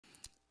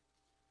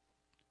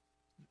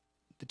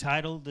The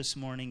title this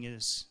morning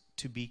is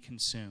To Be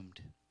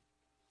Consumed.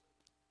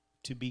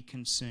 To be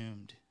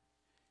consumed.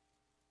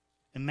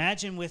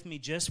 Imagine with me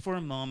just for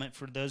a moment,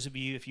 for those of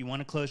you, if you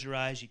want to close your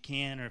eyes, you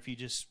can, or if you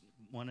just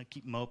want to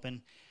keep them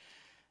open.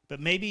 But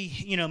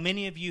maybe,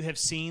 many of you have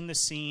seen the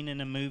scene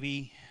in a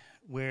movie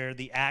where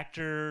the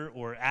actor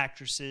or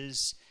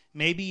actresses,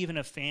 maybe even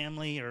a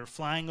family, are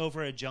flying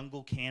over a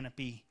jungle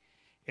canopy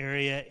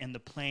area and the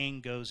plane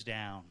goes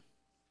down,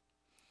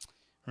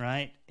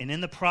 right? And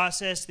in the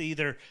process, they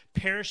either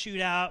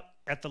parachute out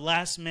at the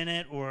last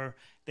minute or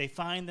they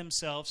find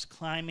themselves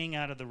climbing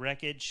out of the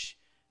wreckage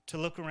to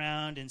look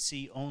around and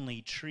see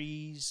only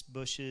trees,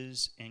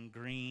 bushes, and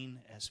green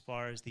as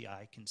far as the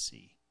eye can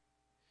see.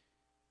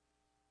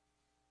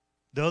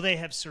 Though they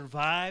have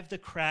survived the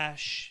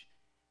crash,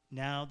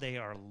 now they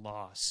are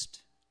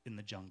lost in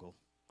the jungle.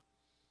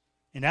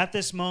 And at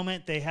this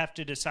moment, they have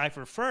to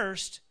decipher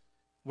first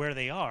where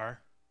they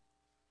are,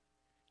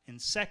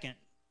 and second,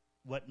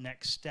 what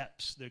next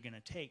steps they're going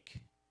to take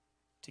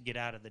to get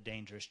out of the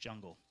dangerous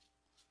jungle.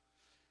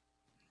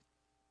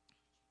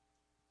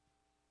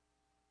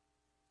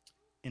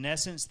 In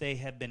essence, they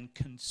have been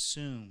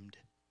consumed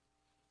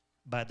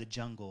by the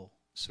jungle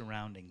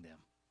surrounding them.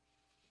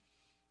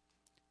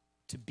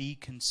 To be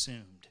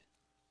consumed.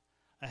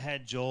 I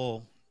had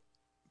Joel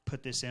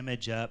put this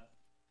image up.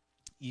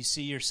 You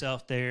see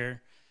yourself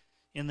there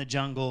in the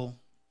jungle.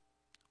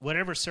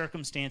 Whatever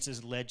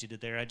circumstances led you to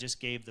there, I just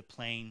gave the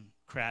plane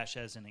crash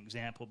as an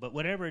example. But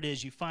whatever it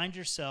is, you find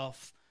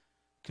yourself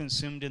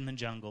consumed in the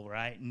jungle,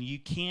 right? And you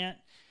can't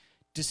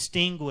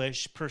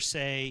distinguish per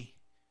se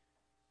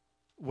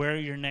where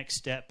your next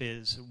step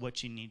is,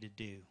 what you need to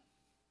do.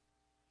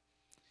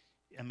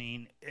 I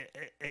mean,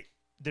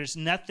 there's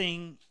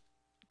nothing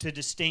to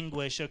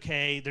distinguish,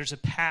 okay, there's a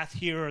path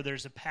here or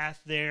there's a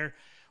path there.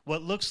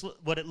 What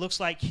it looks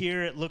like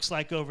here, it looks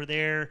like over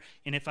there.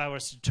 And if I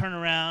was to turn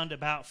around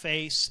about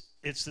face,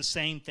 it's the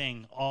same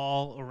thing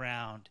all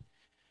around.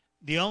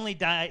 The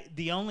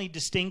only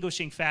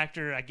distinguishing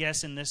factor, I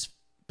guess, in this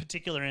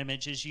particular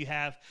image is you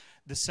have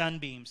the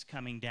sunbeams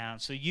coming down.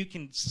 So you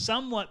can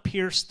somewhat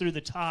pierce through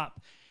the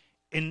top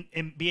and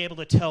be able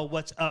to tell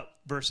what's up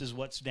versus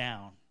what's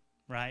down,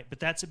 right? But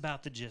that's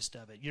about the gist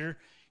of it.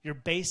 You're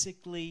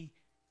basically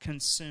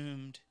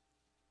consumed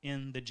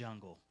in the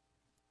jungle.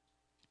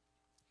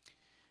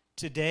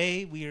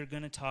 Today we are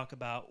going to talk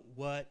about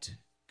what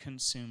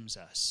consumes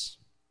us.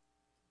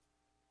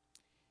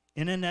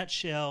 In a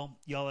nutshell,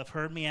 y'all have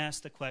heard me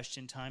ask the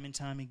question time and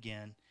time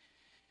again.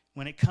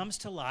 When it comes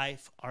to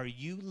life, are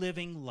you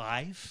living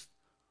life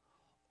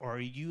or are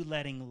you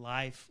letting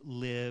life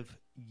live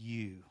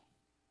you?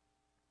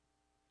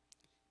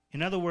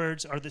 In other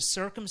words, are the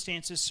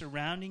circumstances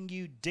surrounding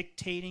you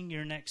dictating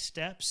your next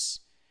steps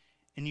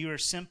and you are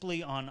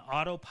simply on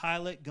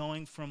autopilot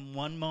going from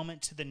one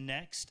moment to the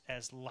next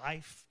as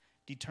life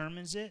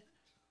determines it?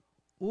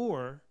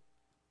 Or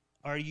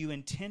are you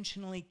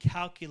intentionally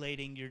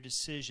calculating your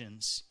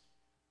decisions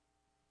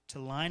to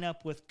line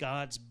up with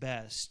God's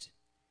best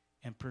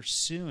and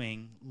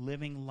pursuing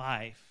living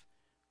life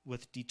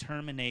with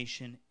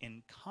determination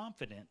and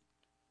confident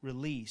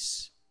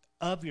release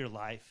of your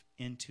life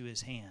into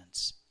His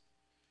hands?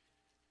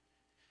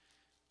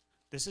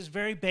 This is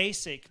very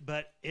basic,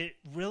 but it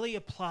really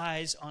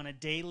applies on a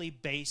daily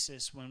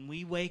basis. When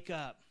we wake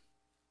up,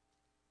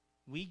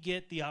 we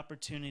get the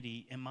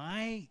opportunity. Am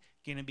I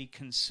going to be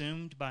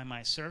consumed by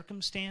my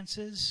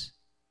circumstances?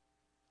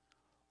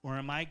 Or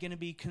am I going to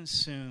be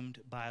consumed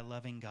by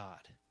loving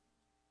God?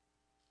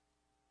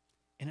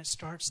 And it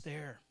starts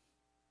there.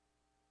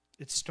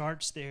 It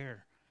starts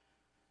there.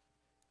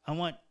 I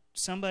want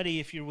somebody,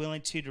 if you're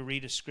willing to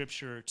read a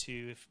scripture or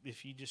two,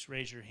 if you just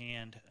raise your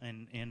hand,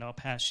 and I'll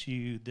pass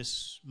you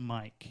this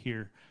mic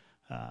here.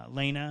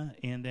 Lena,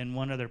 and then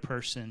one other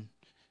person.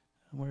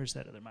 Where's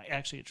that other mic?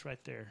 Actually, it's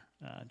right there.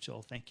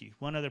 Joel, thank you.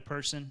 One other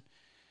person.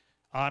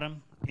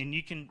 Autumn, and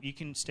you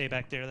can stay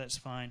back there. That's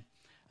fine.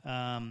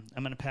 I'm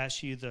going to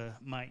pass you the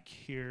mic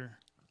here.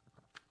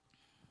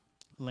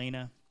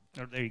 Lena.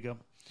 Oh, there you go.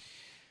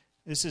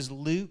 This is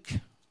Luke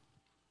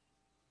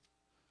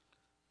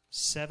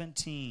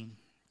 17.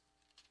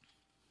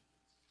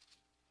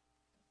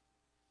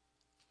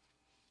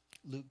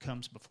 Luke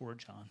comes before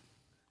John.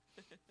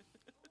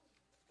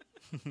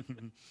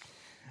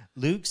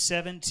 Luke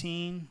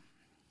 17,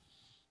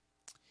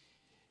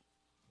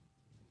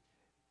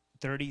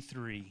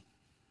 33.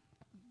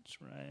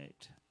 That's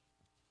right.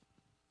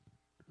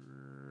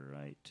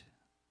 Right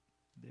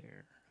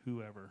there.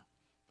 Whoever.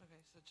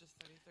 Okay, so just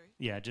 33?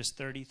 Yeah, just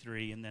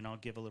 33, and then I'll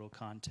give a little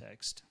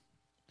context.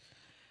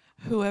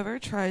 Whoever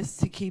tries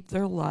to keep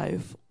their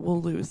life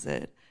will lose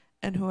it,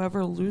 and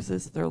whoever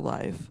loses their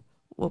life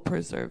will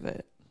preserve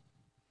it.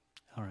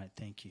 All right,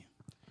 thank you.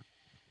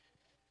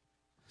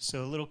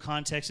 So a little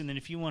context, and then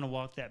if you want to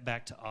walk that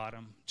back to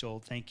Autumn, Joel,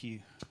 thank you.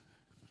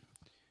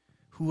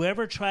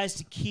 Whoever tries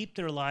to keep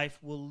their life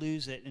will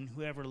lose it, and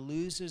whoever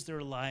loses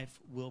their life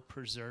will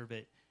preserve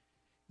it.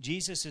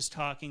 Jesus is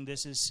talking,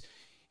 this is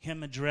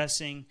him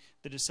addressing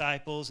the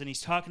disciples, and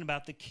he's talking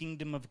about the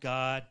kingdom of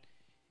God.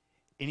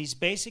 And he's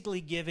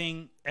basically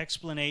giving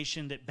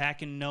explanation that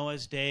back in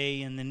Noah's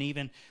day, and then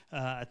even,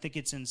 I think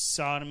it's in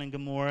Sodom and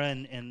Gomorrah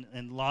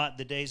and Lot,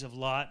 the days of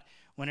Lot,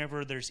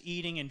 whenever there's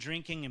eating and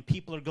drinking and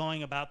people are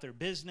going about their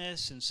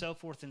business and so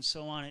forth and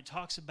so on, it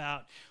talks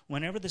about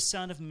whenever the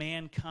Son of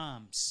Man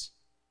comes,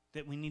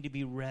 that we need to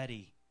be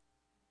ready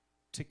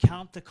to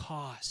count the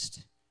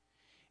cost.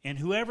 And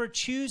whoever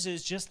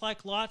chooses, just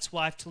like Lot's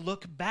wife, to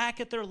look back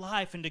at their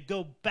life and to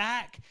go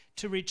back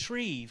to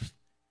retrieve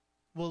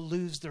will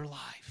lose their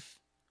life.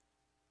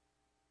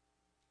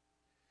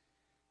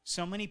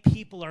 So many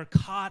people are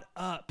caught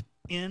up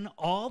in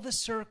all the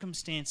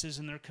circumstances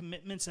and their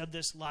commitments of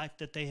this life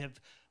that they have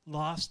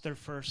lost their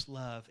first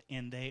love,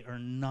 and they are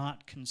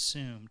not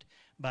consumed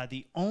by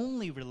the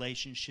only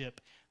relationship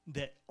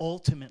that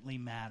ultimately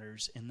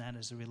matters, and that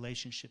is the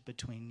relationship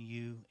between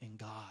you and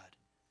God.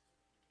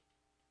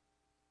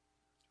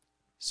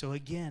 So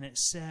again, it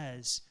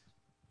says,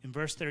 in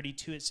verse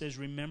 32, it says,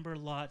 remember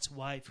Lot's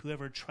wife,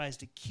 whoever tries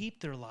to keep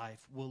their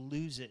life will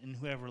lose it, and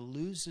whoever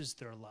loses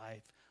their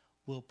life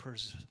will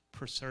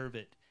preserve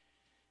it.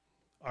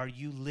 Are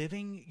you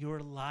living your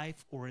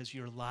life, or is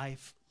your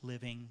life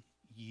living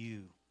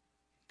you?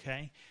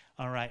 Okay?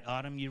 All right,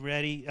 Autumn, you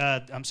ready?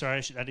 I'm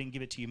sorry, I didn't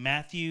give it to you.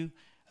 Matthew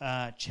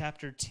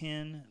chapter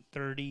 10,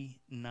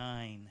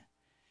 39.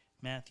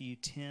 Matthew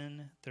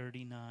 10,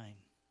 39.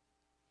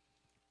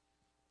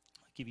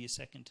 I'll give you a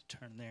second to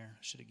turn there. I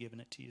should have given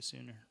it to you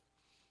sooner.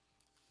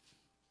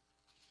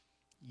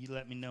 You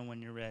let me know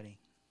when you're ready.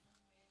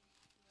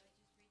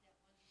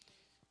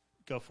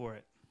 Go for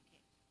it.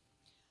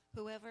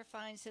 Whoever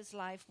finds his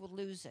life will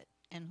lose it,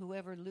 and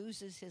whoever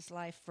loses his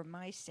life for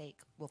my sake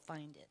will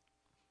find it.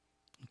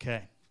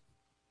 Okay.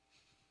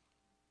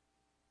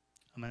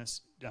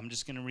 I'm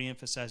just going to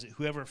reemphasize it.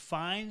 Whoever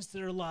finds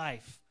their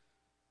life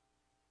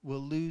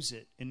will lose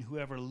it, and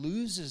whoever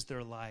loses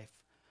their life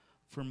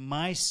for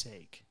my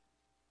sake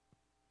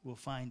will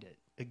find it.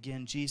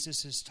 Again,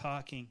 Jesus is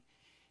talking,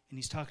 and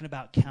he's talking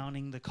about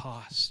counting the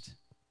cost.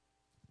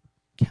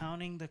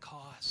 Counting the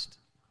cost.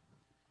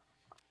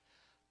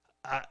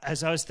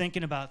 As I was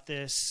thinking about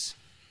this,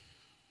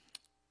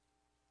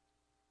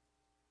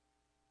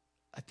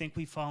 I think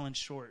we've fallen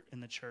short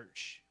in the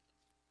church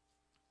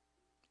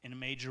in a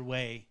major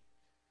way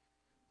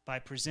by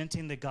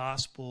presenting the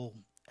gospel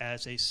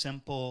as a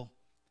simple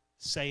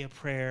say a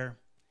prayer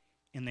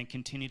and then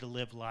continue to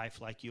live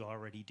life like you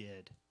already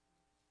did.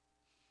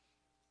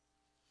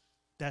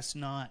 That's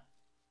not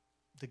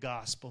the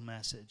gospel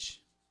message.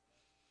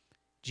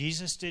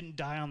 Jesus didn't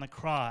die on the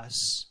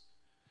cross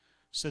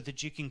so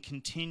that you can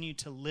continue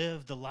to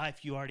live the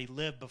life you already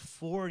lived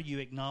before you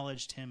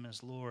acknowledged him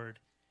as Lord,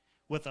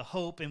 with a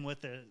hope and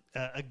with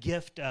a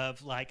gift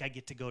of, like, I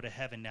get to go to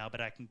heaven now,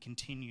 but I can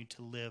continue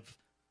to live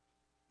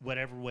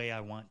whatever way I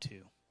want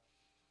to.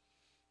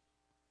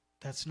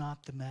 That's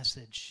not the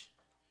message.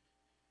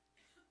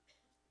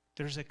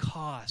 There's a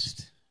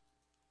cost.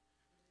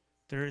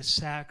 There is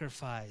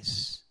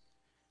sacrifice.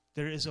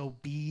 There is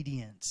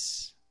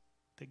obedience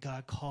that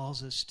God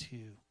calls us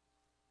to.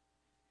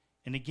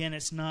 And again,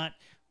 it's not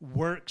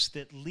works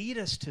that lead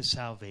us to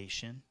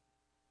salvation.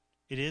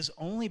 It is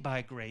only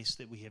by grace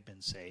that we have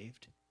been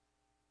saved.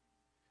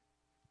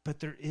 But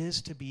there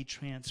is to be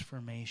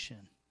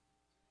transformation.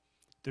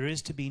 There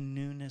is to be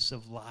newness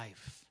of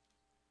life.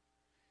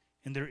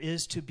 And there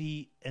is to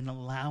be an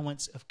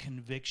allowance of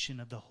conviction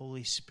of the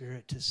Holy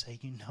Spirit to say,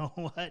 you know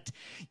what?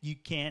 You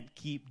can't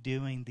keep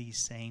doing these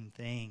same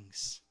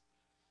things.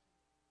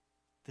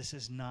 This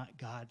is not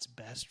God's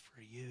best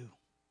for you.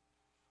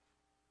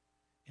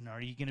 And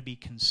are you going to be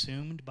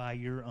consumed by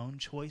your own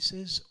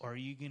choices, or are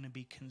you going to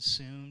be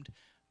consumed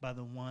by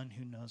the one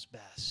who knows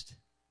best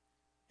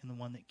and the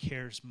one that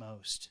cares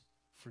most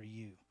for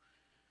you?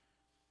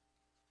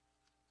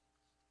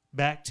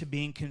 Back to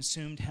being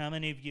consumed, how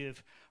many of you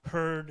have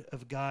heard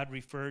of God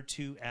referred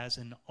to as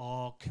an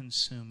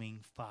all-consuming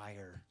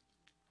fire?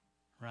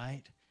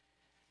 Right?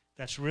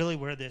 That's really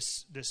where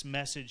this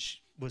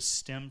message was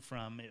stemmed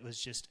from. It was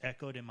just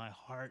echoed in my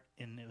heart,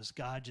 and it was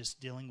God just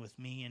dealing with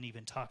me and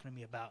even talking to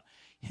me about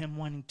him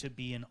wanting to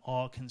be an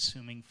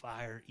all-consuming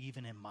fire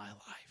even in my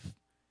life.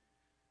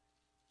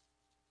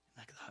 And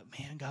I thought,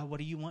 man, God, what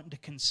are you wanting to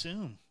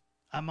consume?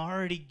 I'm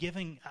already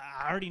giving.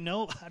 I already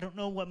know. I don't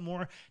know what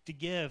more to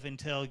give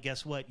until,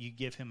 guess what? You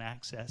give him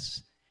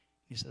access.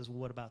 He says, well,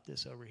 what about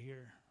this over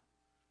here?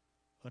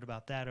 What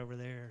about that over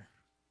there?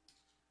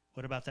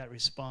 What about that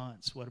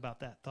response? What about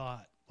that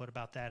thought? What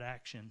about that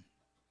action?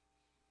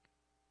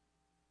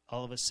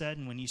 All of a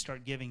sudden, when you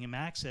start giving him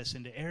access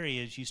into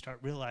areas, you start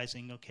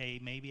realizing, okay,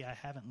 maybe I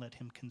haven't let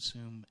him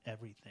consume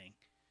everything.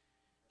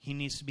 He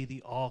needs to be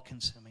the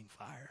all-consuming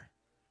fire.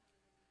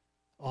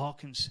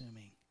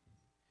 All-consuming.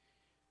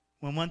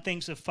 When one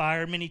thinks of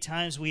fire, many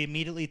times we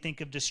immediately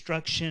think of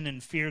destruction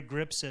and fear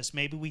grips us.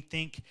 Maybe we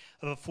think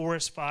of a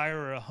forest fire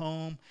or a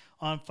home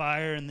on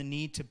fire and the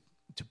need to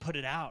put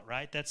it out,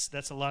 right?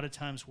 That's a lot of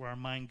times where our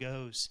mind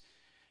goes.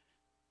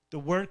 The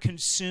word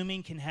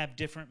consuming can have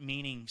different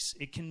meanings.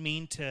 It can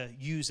mean to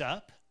use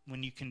up,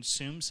 when you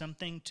consume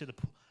something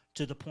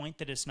to the point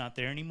that it's not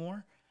there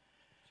anymore.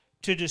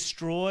 to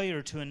destroy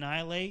or to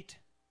annihilate,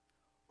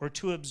 or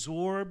to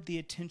absorb the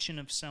attention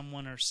of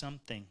someone or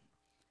something.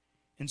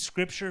 In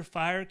Scripture,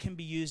 fire can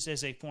be used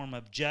as a form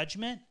of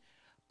judgment,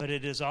 but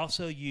it is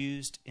also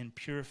used in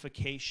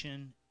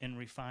purification and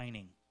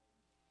refining.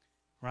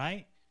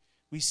 Right?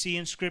 We see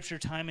in Scripture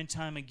time and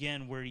time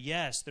again where,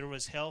 yes, there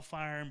was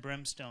hellfire and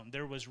brimstone.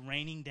 There was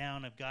raining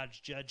down of God's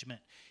judgment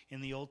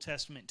in the Old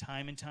Testament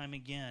time and time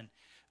again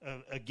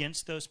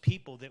against those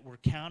people that were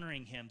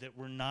countering him, that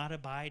were not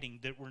abiding,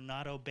 that were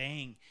not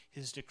obeying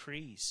his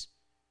decrees,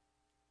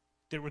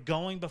 that were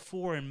going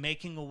before and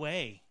making a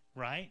way,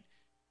 right,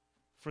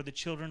 for the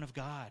children of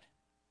God.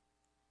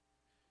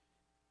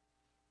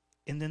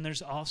 And then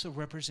there's also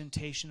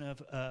representation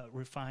of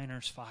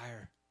refiner's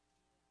fire.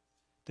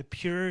 The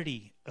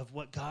purity of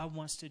what God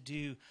wants to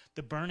do,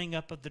 the burning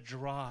up of the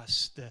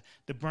dross,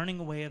 the burning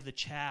away of the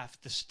chaff,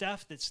 the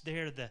stuff that's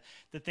there,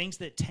 the things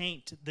that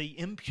taint, the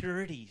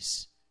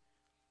impurities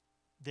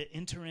that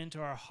enter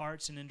into our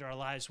hearts and into our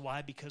lives.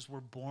 Why? Because we're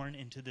born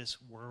into this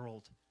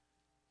world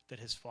that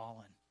has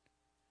fallen.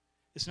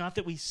 It's not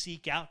that we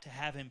seek out to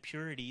have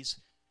impurities.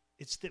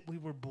 It's that we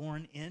were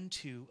born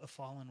into a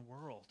fallen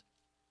world.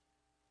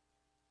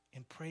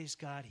 And praise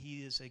God,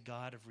 he is a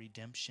God of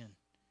redemption.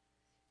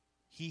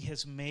 He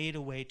has made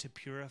a way to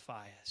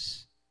purify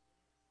us.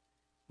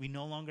 We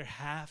no longer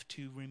have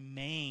to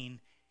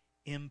remain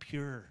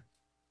impure,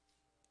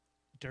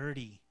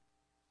 dirty,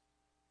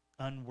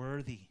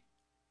 unworthy.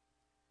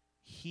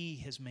 He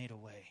has made a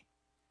way.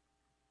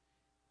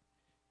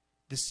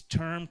 This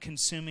term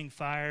consuming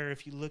fire,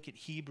 if you look at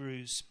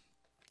Hebrews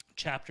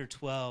chapter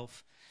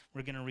 12,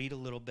 we're going to read a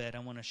little bit. I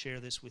want to share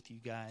this with you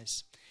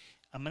guys.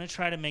 I'm going to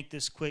try to make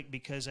this quick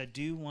because I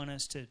do want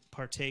us to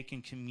partake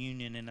in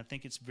communion, and I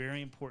think it's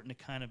very important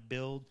to kind of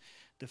build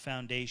the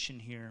foundation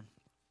here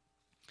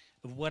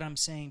of what I'm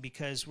saying,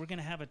 because we're going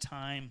to have a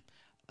time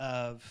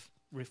of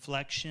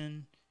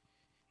reflection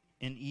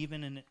and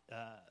even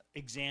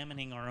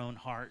examining our own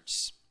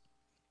hearts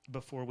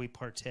before we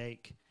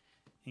partake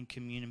in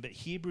communion. But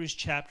Hebrews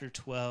chapter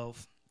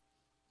 12,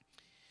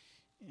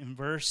 in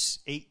verse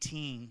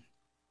 18,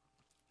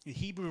 the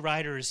Hebrew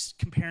writer is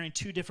comparing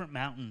two different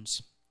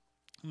mountains.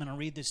 I'm going to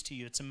read this to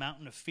you. It's a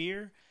mountain of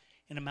fear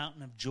and a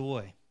mountain of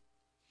joy.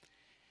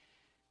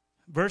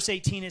 Verse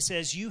 18, it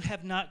says, "You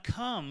have not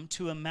come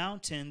to a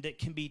mountain that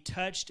can be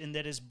touched and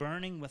that is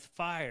burning with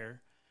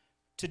fire,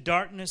 to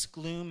darkness,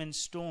 gloom, and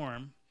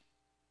storm,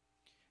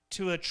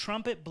 to a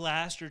trumpet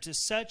blast, or to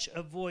such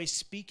a voice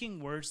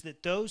speaking words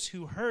that those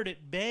who heard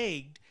it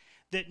begged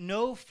that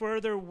no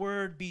further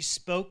word be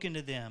spoken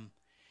to them,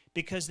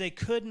 because they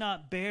could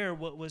not bear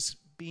what was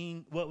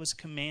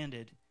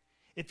commanded.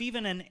 If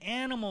even an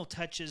animal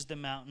touches the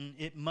mountain,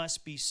 it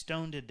must be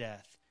stoned to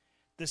death.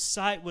 The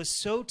sight was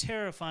so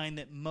terrifying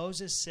that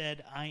Moses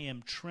said, 'I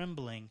am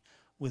trembling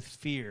with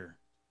fear.'"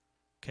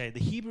 Okay, the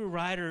Hebrew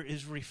writer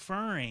is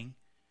referring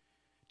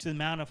to the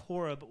Mount of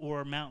Horeb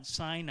or Mount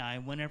Sinai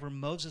whenever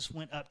Moses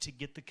went up to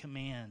get the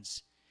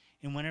commands.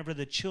 And whenever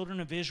the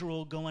children of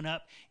Israel going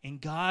up and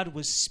God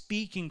was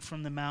speaking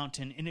from the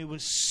mountain, and it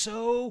was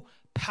so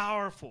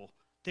powerful.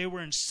 They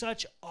were in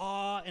such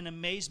awe and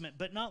amazement,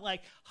 but not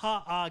like,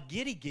 ha,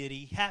 giddy,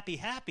 giddy, happy,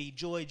 happy,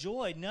 joy,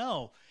 joy.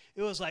 No,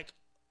 it was like,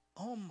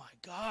 oh my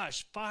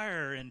gosh,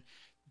 fire and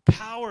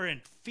power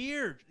and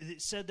fear.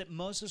 It said that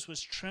Moses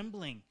was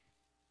trembling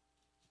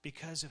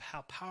because of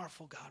how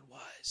powerful God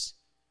was.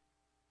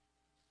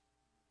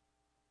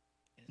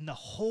 And the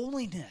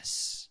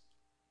holiness,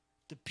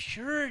 the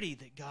purity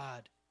that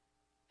God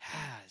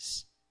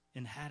has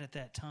and had at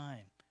that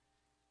time.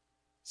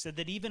 Said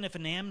that even if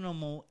an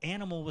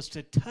animal was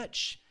to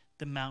touch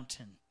the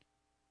mountain,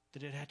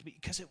 that it had to be,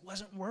 because it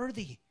wasn't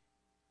worthy.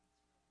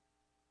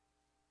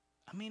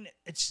 I mean,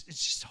 it's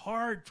just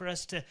hard for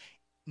us to,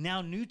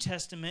 now New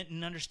Testament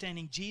and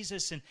understanding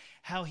Jesus and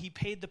how he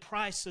paid the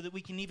price so that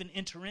we can even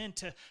enter in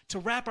to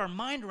wrap our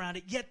mind around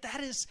it. Yet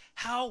that is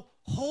how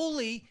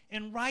holy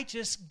and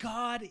righteous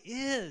God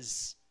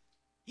is.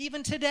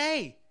 Even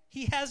today,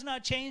 he has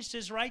not changed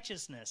his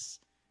righteousness.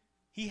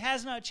 He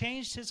has not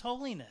changed his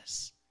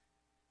holiness.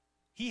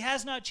 He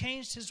has not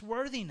changed his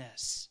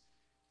worthiness.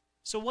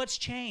 So what's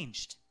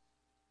changed?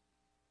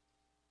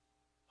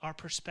 Our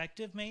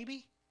perspective,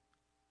 maybe?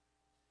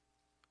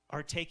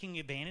 Our taking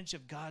advantage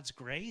of God's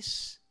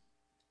grace?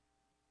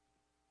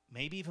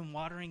 Maybe even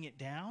watering it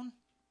down?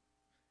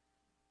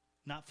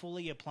 Not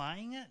fully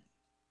applying it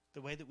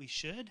the way that we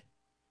should?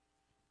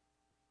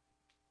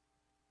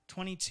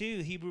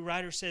 22, Hebrew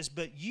writer says,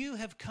 "But you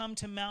have come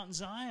to Mount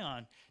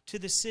Zion, to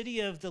the city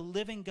of the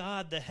living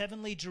God, the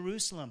heavenly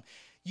Jerusalem.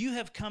 You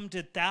have come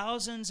to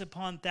thousands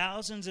upon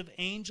thousands of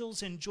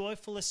angels in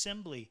joyful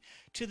assembly,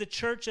 to the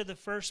church of the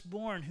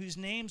firstborn, whose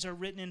names are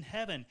written in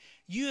heaven.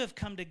 You have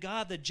come to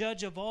God, the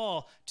judge of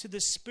all, to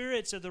the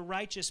spirits of the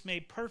righteous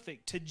made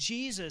perfect, to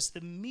Jesus,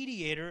 the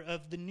mediator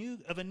of a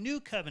new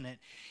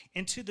covenant,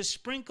 and to the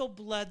sprinkled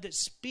blood that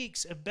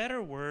speaks a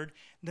better word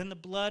than the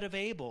blood of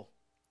Abel.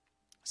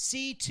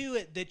 See to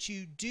it that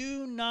you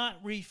do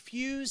not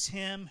refuse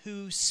him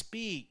who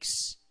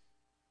speaks."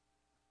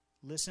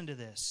 Listen to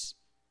this.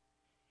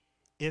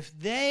 if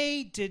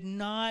they did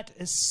not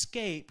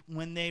escape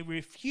when they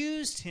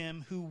refused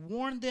him who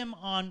warned them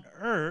on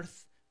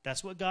earth,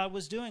 that's what God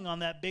was doing on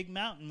that big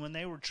mountain when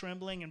they were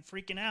trembling and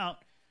freaking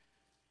out,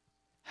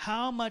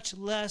 how much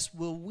less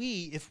will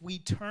we if we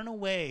turn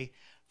away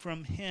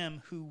from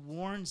him who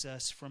warns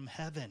us from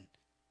heaven?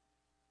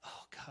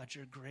 Oh, God,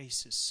 your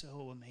grace is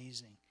so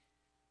amazing.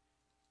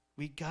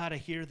 We got to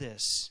hear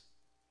this.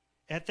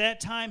 At that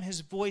time, his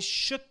voice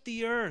shook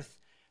the earth,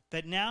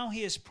 but now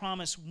he has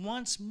promised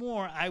once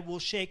more, I will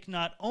shake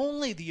not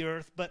only the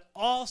earth, but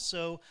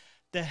also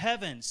the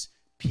heavens.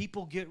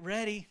 People, get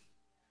ready.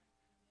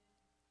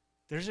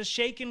 There's a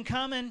shaking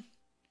coming.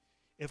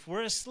 If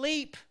we're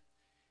asleep,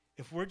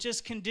 if we're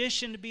just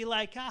conditioned to be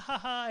like, ha, ha,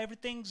 ha,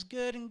 everything's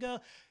good and go,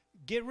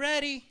 get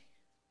ready.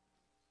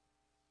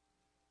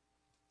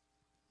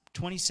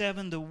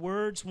 27, the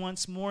words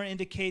once more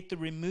indicate the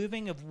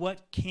removing of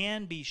what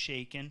can be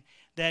shaken,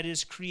 that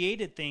is,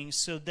 created things,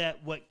 so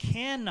that what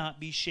cannot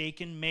be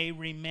shaken may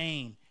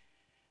remain.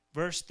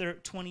 Verse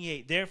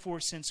 28, therefore,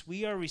 since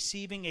we are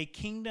receiving a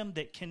kingdom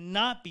that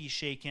cannot be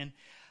shaken,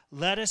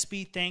 let us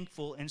be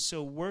thankful and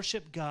so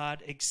worship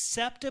God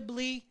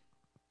acceptably.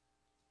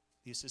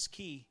 This is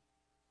key.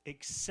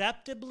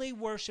 Acceptably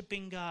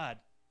worshiping God.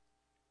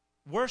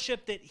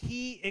 Worship that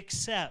he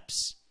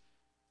accepts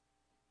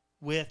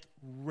with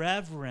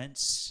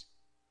reverence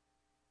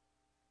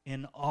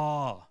and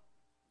awe.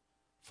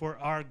 For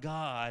our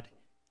God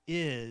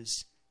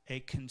is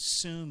a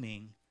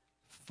consuming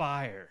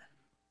fire.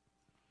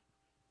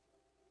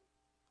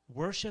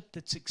 Worship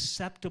that's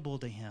acceptable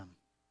to him.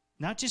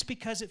 Not just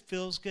because it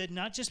feels good,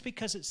 not just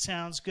because it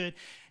sounds good,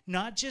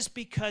 not just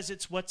because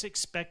it's what's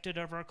expected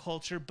of our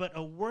culture, but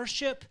a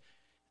worship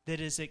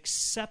that is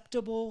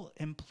acceptable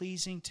and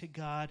pleasing to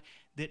God,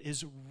 that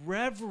is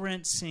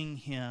reverencing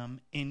him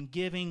and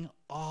giving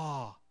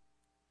awe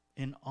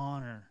and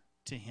honor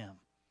to him.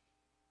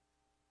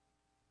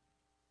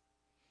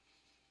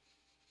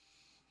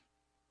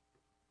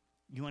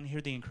 You want to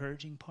hear the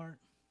encouraging part?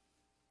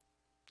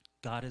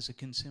 God is a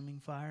consuming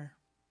fire.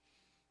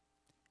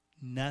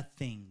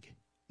 Nothing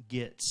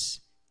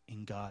gets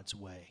in God's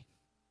way.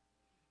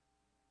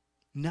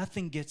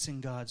 Nothing gets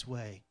in God's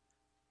way.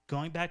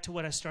 Going back to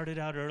what I started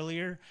out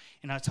earlier,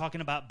 and I was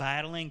talking about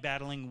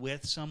battling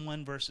with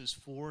someone versus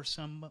for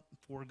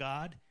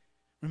God.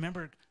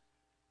 Remember,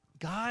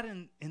 God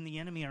and the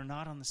enemy are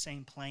not on the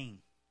same plane.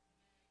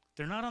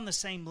 They're not on the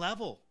same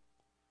level.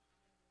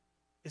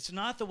 It's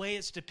not the way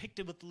it's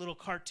depicted with the little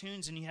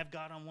cartoons and you have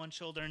God on one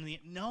shoulder and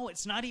no,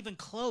 it's not even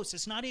close.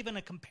 It's not even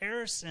a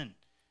comparison.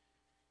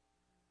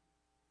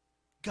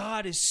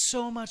 God is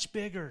so much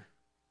bigger.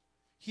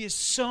 He is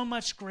so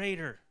much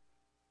greater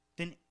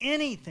than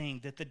anything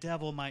that the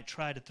devil might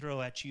try to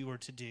throw at you or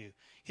to do.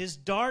 His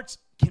darts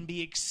can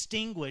be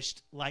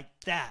extinguished like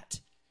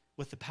that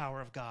with the power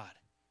of God.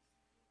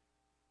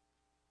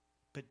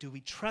 But do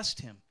we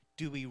trust him?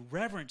 Do we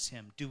reverence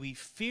him? Do we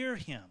fear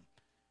him?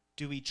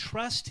 Do we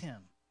trust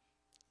him?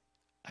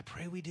 I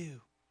pray we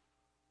do.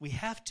 We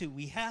have to.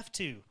 We have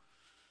to.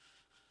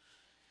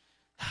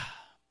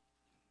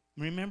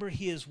 Remember,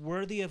 he is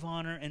worthy of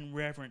honor and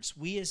reverence.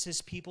 We as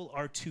his people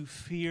are to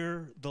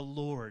fear the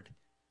Lord.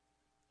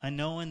 I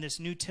know in this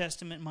New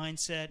Testament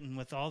mindset and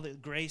with all the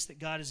grace that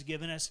God has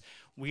given us,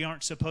 we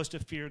aren't supposed to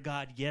fear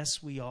God.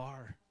 Yes, we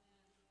are.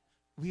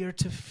 We are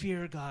to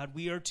fear God.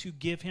 We are to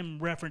give him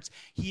reverence.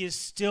 He is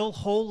still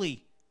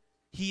holy.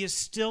 He is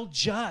still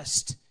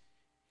just.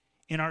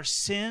 And our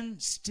sin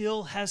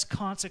still has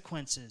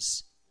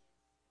consequences.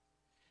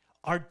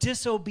 Our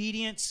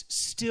disobedience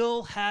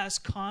still has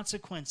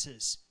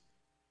consequences.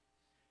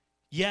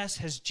 Yes,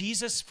 has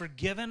Jesus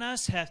forgiven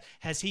us?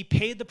 Has he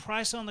paid the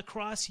price on the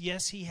cross?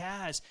 Yes, he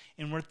has,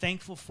 and we're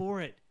thankful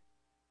for it.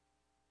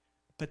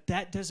 But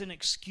that doesn't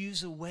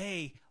excuse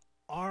away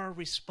our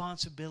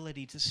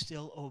responsibility to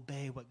still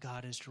obey what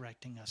God is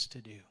directing us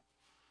to do.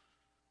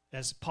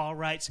 As Paul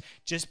writes,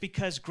 just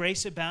because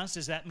grace abounds,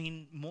 does that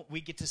mean we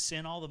get to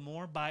sin all the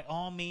more? By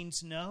all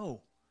means,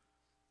 no.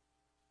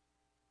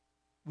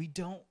 We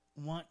don't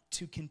want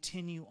to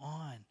continue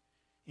on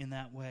in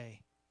that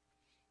way.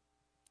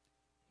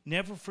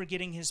 Never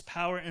forgetting his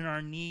power and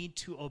our need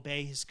to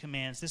obey his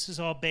commands. This is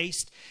all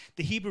based,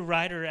 the Hebrew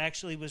writer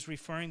actually was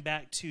referring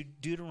back to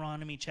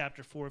Deuteronomy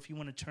chapter 4, if you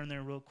want to turn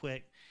there real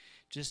quick,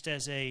 just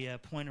as a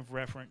point of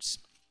reference.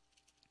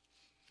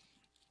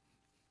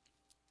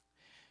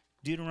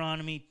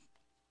 Deuteronomy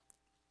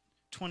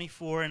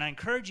 24, and I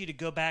encourage you to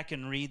go back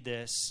and read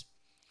this.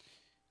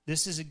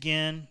 This is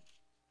again,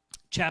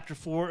 chapter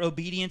 4,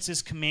 obedience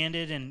is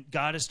commanded, and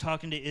God is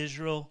talking to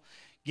Israel,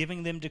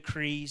 giving them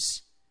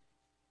decrees.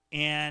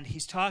 And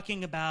he's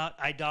talking about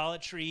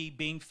idolatry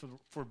being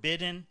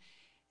forbidden.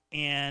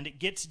 And it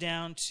gets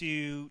down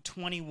to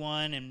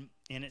 21, and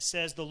it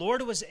says, the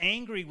Lord was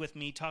angry with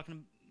me,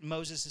 talking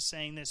Moses is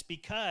saying this,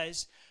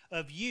 because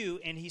of you,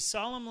 and he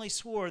solemnly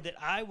swore that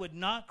I would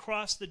not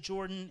cross the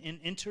Jordan and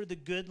enter the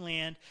good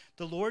land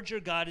the Lord your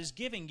God is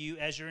giving you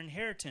as your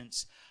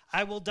inheritance.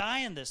 I will die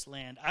in this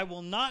land. I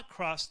will not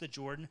cross the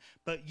Jordan,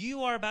 but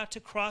you are about to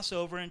cross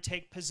over and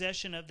take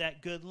possession of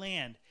that good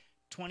land.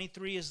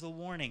 23 is the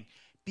warning.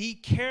 Be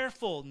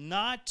careful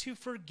not to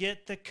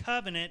forget the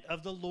covenant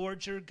of the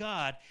Lord your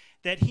God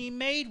that he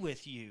made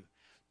with you.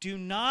 Do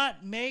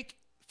not make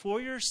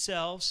for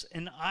yourselves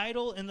an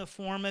idol in the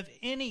form of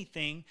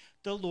anything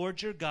the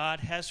Lord your God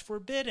has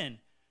forbidden.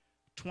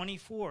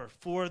 24,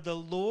 for the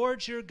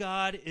Lord your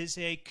God is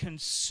a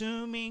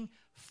consuming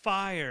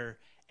fire,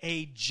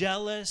 a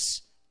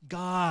jealous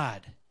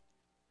God.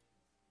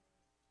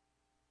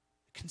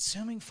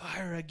 Consuming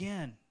fire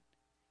again.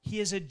 He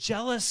is a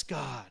jealous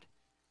God.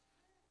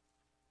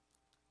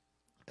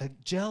 A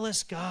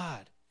jealous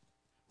God.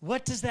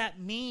 What does that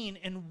mean,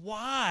 and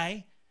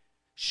why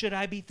should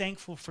I be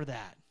thankful for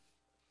that?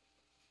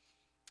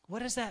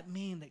 What does that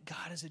mean, that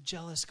God is a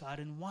jealous God,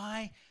 and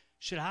why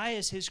should I,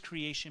 as his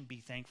creation,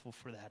 be thankful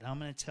for that? I'm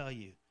going to tell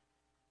you.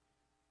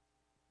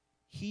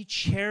 He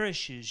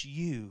cherishes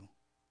you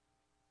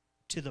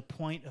to the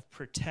point of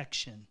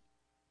protection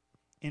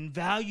and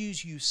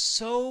values you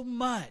so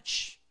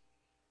much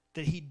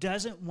that he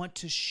doesn't want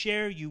to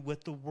share you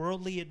with the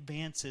worldly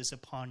advances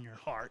upon your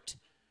heart.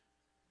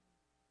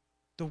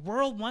 The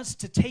world wants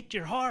to take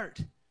your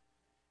heart.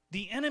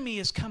 The enemy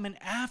is coming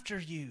after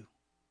you.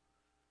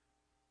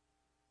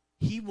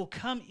 He will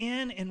come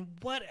in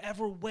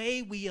whatever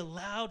way we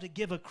allow to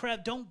give a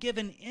crap. Don't give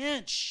an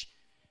inch,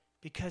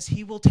 because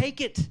he will take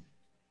it.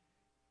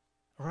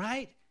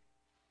 Right?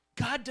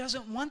 God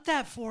doesn't want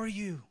that for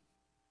you.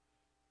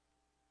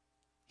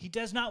 He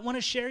does not want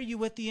to share you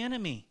with the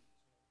enemy.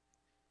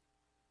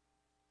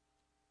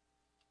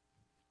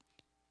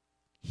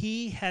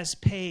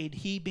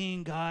 He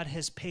being God,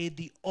 has paid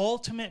the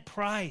ultimate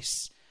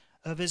price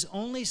of his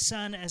only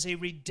Son as a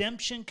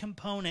redemption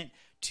component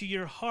to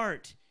your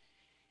heart,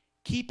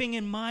 keeping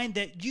in mind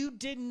that you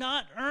did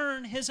not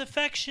earn his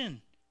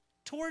affection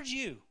towards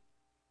you.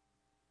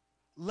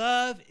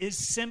 Love is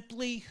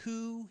simply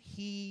who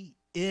he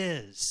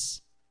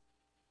is.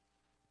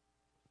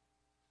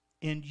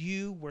 And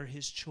you were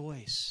his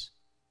choice.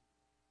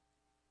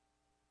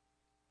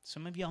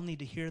 Some of y'all need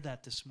to hear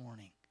that this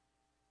morning.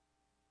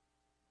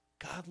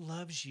 God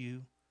loves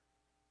you.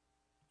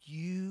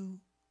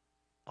 You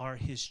are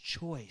his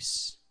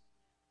choice.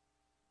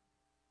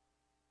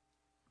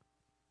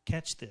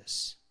 Catch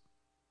this.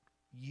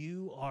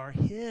 You are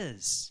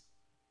his.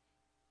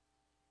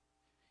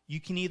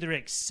 You can either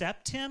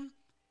accept him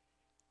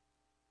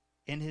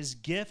and his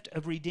gift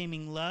of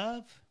redeeming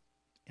love,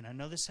 and I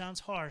know this sounds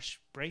harsh,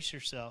 brace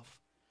yourself,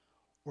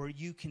 or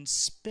you can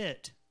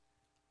spit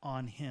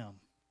on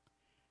him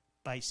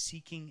by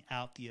seeking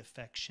out the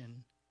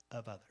affection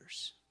of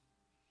others.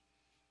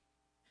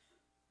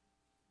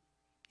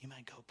 You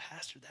might go,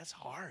 Pastor, that's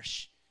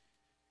harsh.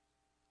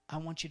 I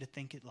want you to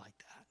think it like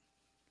that.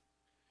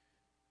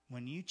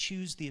 When you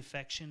choose the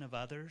affection of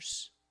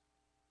others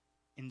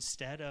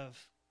instead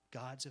of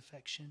God's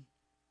affection,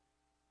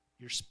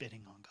 you're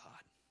spitting on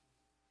God.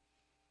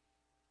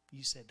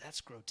 You said, that's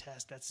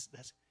grotesque. That's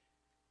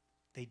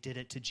They did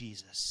it to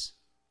Jesus.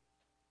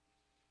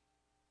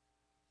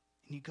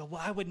 And you go,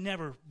 well, I would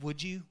never.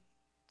 Would you?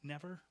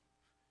 Never?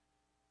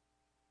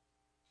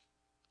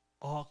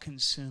 All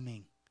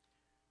consuming.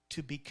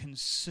 To be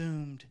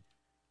consumed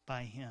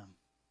by him.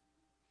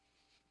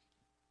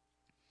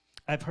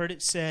 I've heard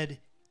it said,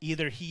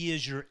 either he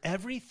is your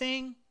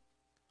everything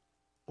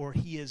or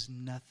he is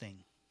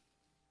nothing.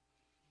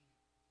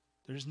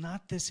 There's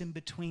not this in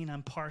between,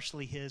 I'm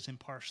partially his and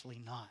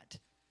partially not.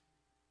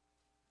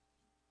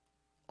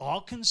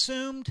 All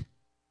consumed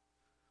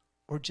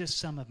or just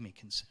some of me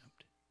consumed.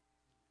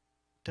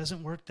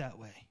 Doesn't work that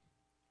way.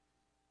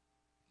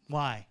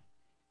 Why?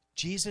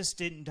 Jesus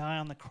didn't die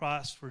on the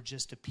cross for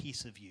just a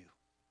piece of you.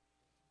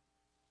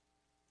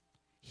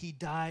 He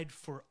died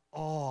for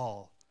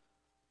all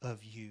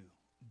of you,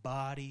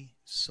 body,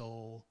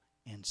 soul,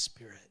 and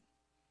spirit.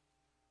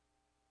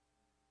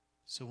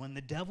 So when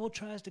the devil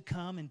tries to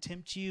come and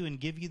tempt you and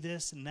give you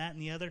this and that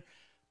and the other,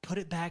 put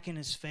it back in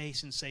his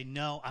face and say,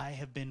 no, I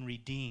have been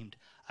redeemed.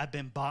 I've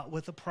been bought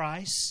with a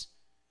price.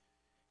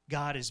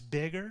 God is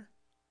bigger.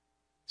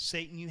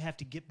 Satan, you have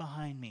to get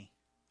behind me.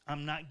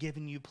 I'm not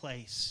giving you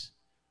place.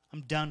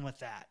 I'm done with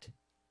that.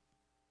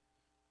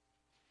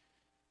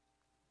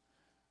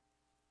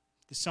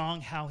 The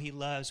song, How He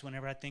Loves,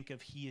 whenever I think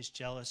of He is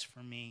jealous for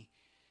me,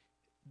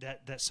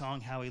 that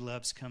song, How He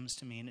Loves, comes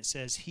to me. And it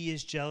says, He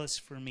is jealous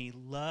for me,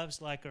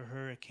 loves like a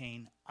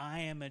hurricane. I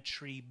am a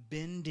tree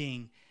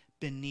bending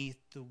beneath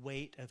the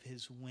weight of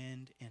His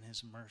wind and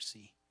His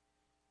mercy.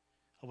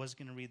 I wasn't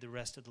going to read the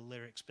rest of the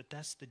lyrics, but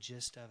that's the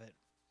gist of it,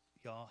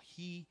 y'all.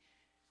 He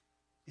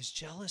is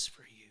jealous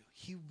for you.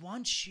 He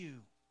wants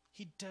you.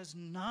 He does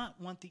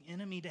not want the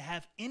enemy to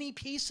have any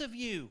piece of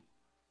you.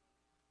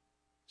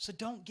 So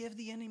don't give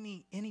the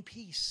enemy any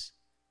peace.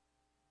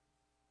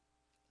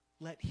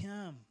 Let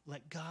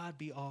God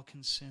be all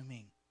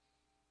consuming.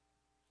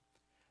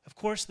 Of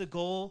course, the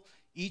goal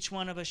each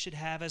one of us should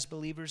have as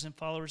believers and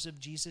followers of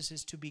Jesus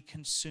is to be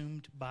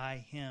consumed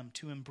by him,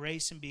 to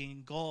embrace and be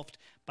engulfed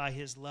by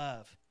his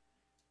love.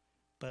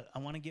 But I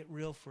want to get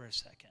real for a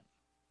second.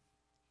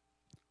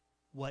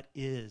 What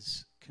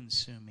is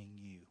consuming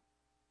you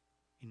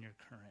in your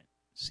current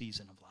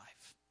season of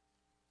life?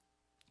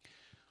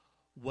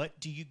 What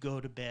do you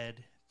go to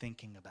bed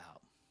thinking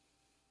about?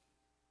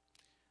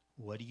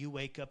 What do you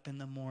wake up in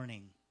the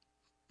morning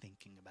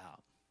thinking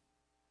about?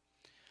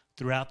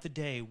 Throughout the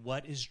day,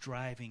 what is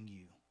driving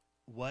you?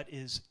 What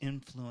is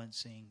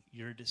influencing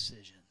your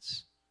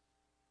decisions?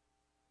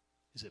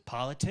 Is it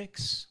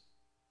politics?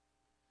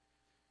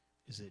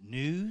 Is it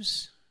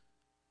news?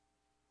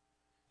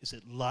 Is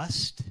it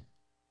lust?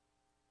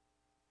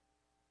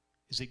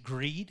 Is it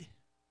greed?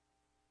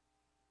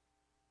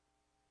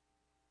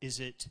 Is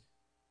it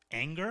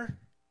anger?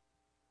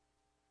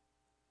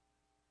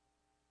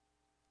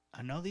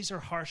 I know these are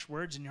harsh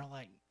words, and you're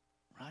like,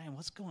 Ryan,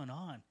 what's going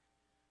on?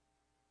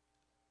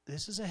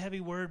 This is a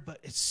heavy word, but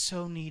it's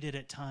so needed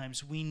at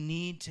times. We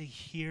need to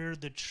hear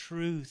the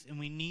truth, and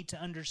we need to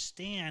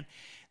understand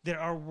that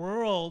our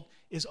world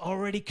is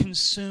already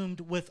consumed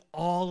with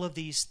all of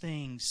these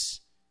things.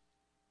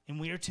 And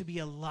we are to be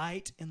a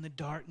light in the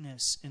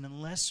darkness. And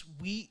unless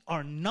we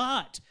are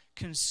not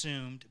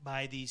consumed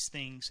by these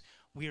things,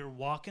 we are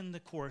walking the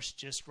course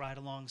just right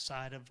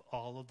alongside of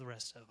all of the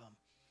rest of them.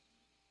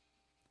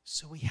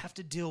 So we have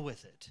to deal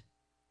with it.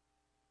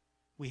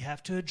 We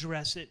have to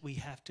address it. We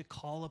have to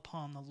call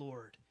upon the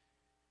Lord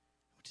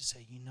to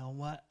say, you know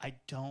what? I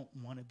don't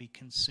want to be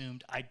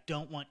consumed. I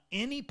don't want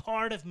any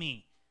part of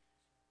me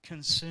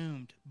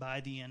consumed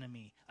by the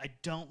enemy. I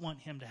don't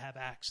want him to have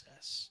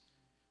access.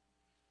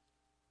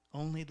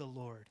 Only the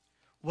Lord.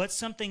 What's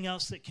something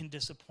else that can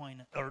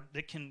disappoint or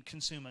that can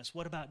consume us?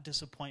 What about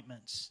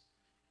disappointments?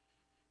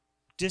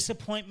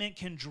 Disappointment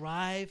can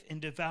drive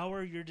and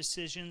devour your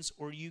decisions,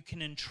 or you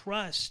can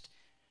entrust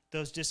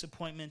those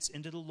disappointments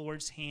into the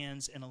Lord's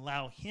hands and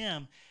allow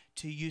him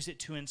to use it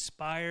to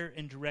inspire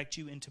and direct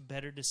you into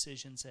better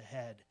decisions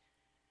ahead.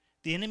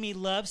 The enemy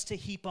loves to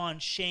heap on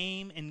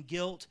shame and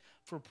guilt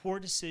for poor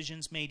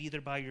decisions made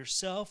either by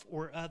yourself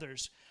or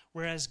others,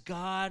 whereas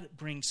God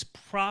brings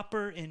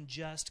proper and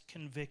just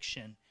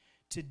conviction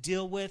to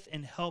deal with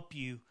and help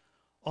you,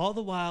 all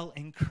the while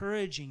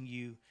encouraging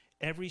you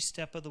every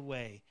step of the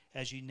way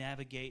as you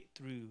navigate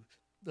through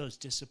those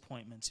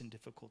disappointments and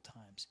difficult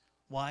times.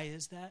 Why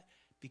is that?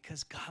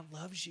 Because God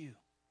loves you.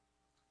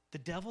 The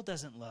devil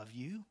doesn't love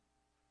you.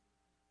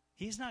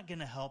 He's not going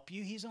to help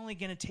you. He's only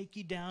going to take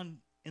you down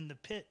in the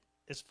pit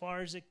as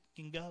far as it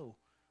can go.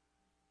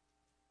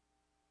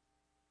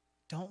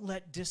 Don't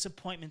let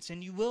disappointments,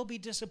 and you will be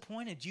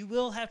disappointed. You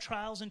will have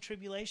trials and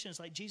tribulations.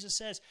 Like Jesus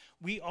says,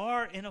 we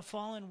are in a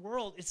fallen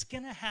world. It's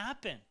going to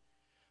happen.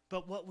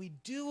 But what we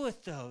do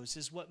with those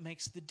is what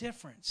makes the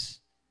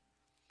difference.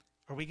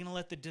 Are we going to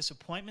let the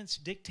disappointments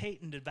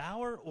dictate and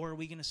devour, or are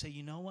we going to say,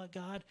 you know what,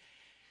 God?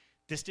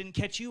 This didn't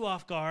catch you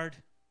off guard.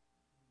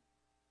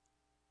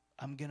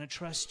 I'm going to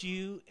trust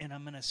you, and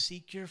I'm going to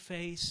seek your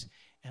face,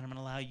 and I'm going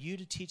to allow you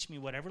to teach me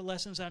whatever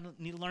lessons I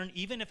need to learn,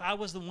 even if I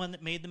was the one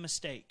that made the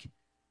mistake.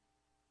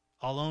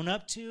 I'll own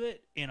up to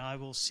it, and I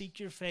will seek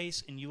your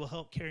face, and you will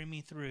help carry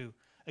me through.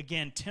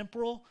 Again,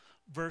 temporal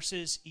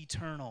versus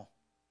eternal.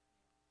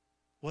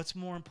 What's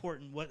more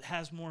important? What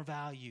has more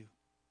value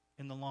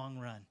in the long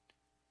run?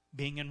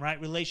 Being in right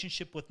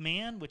relationship with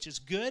man, which is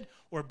good,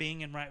 or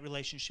being in right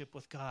relationship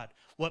with God?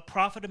 What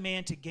profit a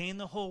man to gain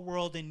the whole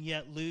world and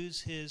yet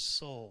lose his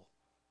soul?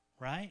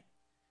 Right?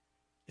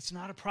 It's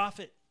not a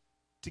profit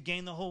to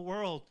gain the whole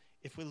world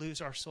if we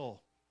lose our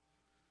soul.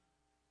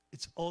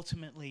 It's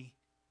ultimately,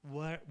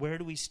 where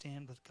do we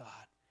stand with God?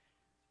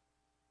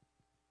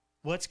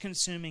 What's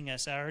consuming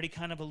us? I already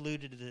kind of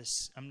alluded to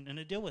this. I'm going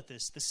to deal with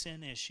this, the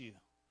sin issue.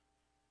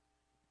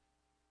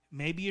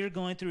 Maybe you're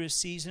going through a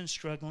season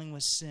struggling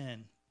with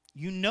sin.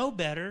 You know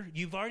better.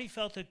 You've already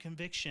felt a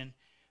conviction,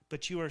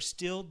 but you are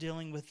still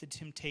dealing with the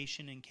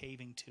temptation and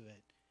caving to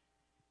it.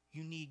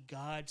 You need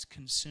God's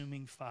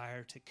consuming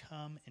fire to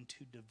come and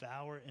to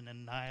devour and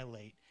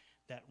annihilate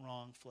that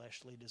wrong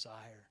fleshly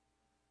desire.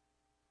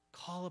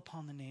 Call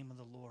upon the name of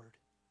the Lord,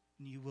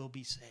 and you will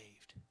be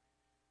saved.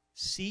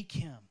 Seek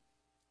him.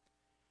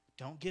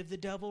 Don't give the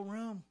devil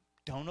room.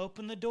 Don't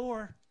open the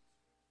door.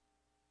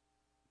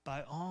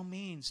 By all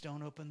means,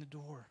 don't open the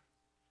door.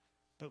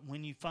 But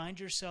when you find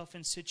yourself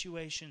in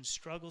situations,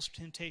 struggles,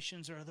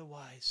 temptations, or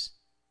otherwise,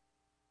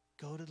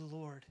 go to the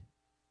Lord.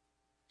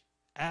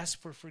 Ask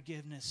for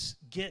forgiveness.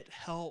 Get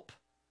help.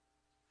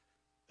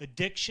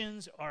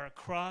 Addictions are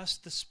across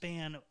the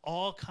span of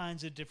all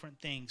kinds of different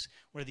things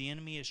where the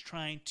enemy is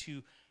trying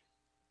to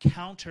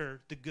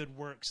counter the good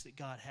works that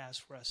God has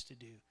for us to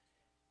do.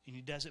 And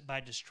he does it by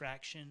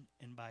distraction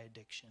and by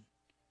addiction.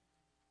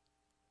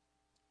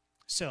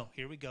 So,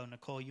 here we go.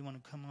 Nicole, you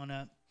want to come on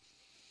up?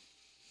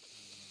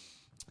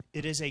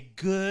 It is a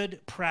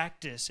good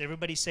practice.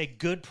 Everybody say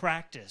good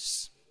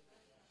practice.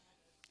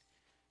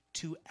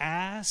 To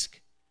ask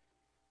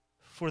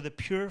for the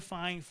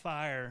purifying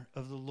fire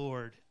of the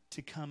Lord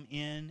to come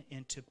in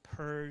and to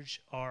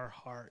purge our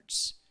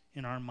hearts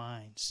and our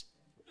minds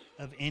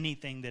of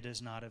anything that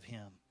is not of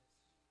him.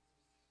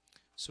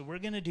 So we're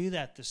going to do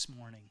that this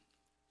morning.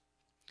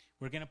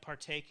 We're going to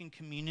partake in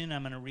communion.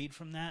 I'm going to read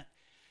from that.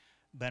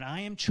 But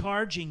I am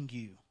charging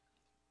you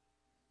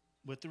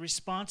with the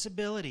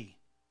responsibility.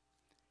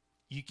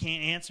 You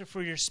can't answer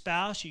for your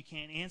spouse. You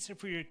can't answer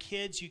for your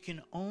kids. You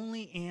can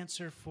only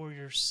answer for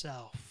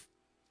yourself.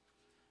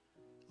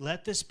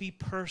 Let this be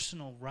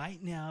personal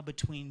right now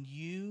between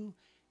you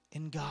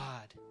and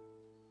God.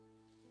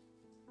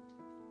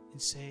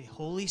 And say,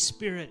 Holy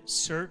Spirit,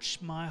 search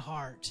my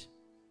heart.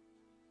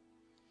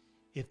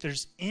 If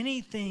there's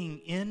anything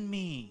in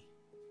me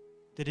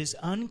that is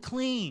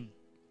unclean,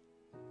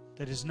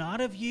 that is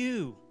not of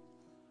you,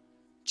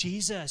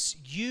 Jesus,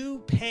 you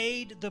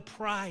paid the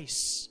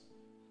price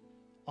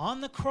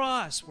on the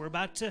cross. We're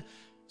about to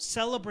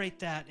celebrate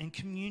that in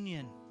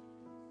communion.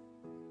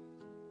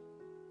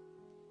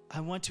 I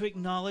want to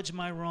acknowledge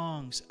my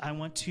wrongs. I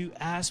want to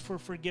ask for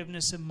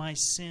forgiveness of my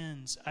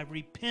sins. I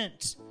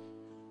repent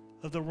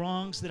of the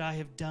wrongs that I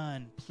have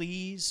done.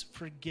 Please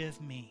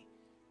forgive me.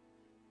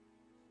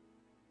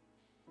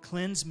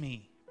 Cleanse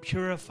me.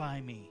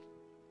 Purify me.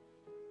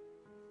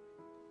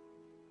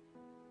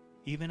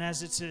 Even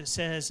as it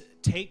says,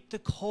 take the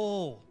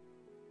coal,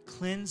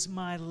 cleanse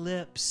my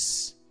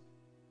lips,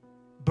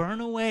 burn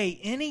away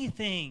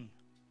anything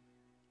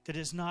that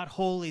is not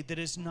holy, that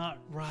is not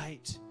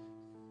right.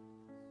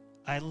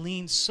 I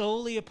lean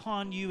solely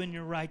upon you and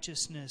your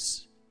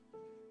righteousness,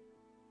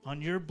 on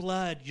your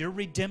blood, your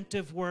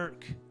redemptive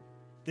work.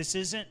 This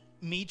isn't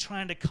me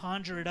trying to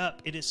conjure it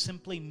up. It is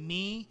simply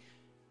me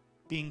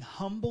being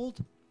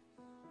humbled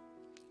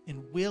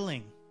and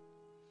willing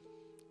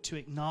to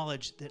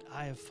acknowledge that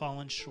I have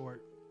fallen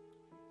short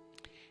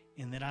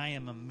and that I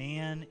am a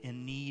man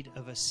in need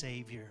of a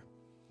Savior.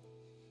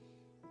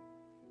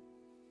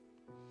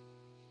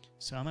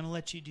 So I'm going to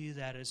let you do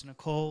that as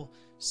Nicole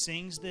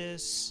sings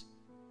this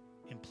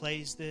and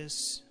plays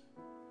this.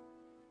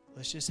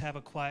 Let's just have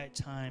a quiet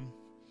time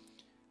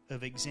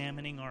of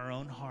examining our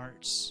own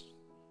hearts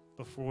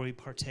before we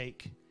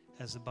partake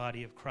as the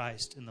body of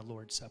Christ in the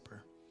Lord's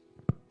Supper.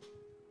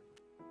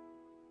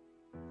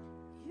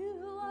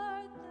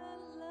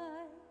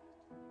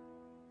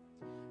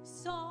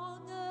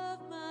 Song of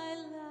my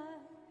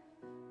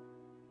life,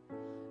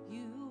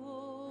 you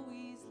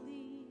always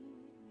lead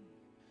me.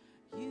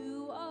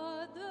 You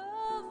are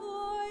the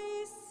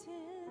voice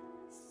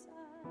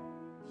inside.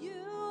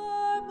 You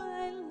are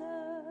my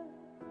love.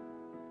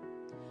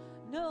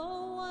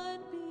 No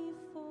one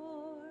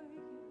before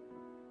you.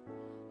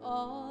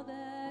 All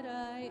that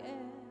I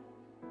am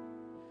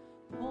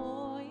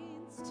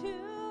points to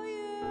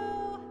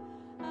you.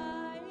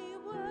 I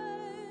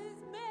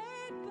was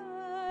made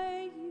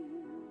by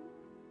you.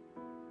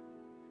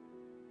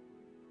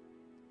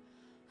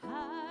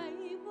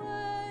 I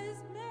was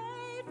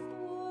made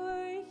for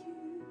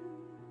you.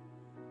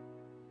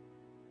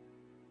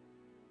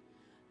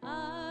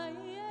 I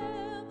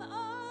am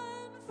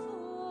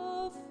unfulfilled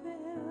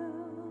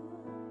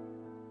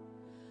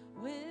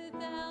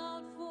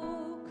without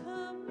full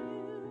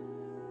communion.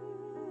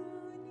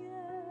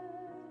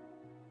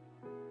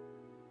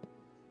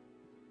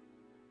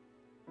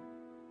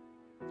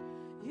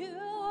 You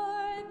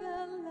are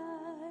the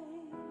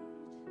light,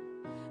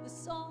 the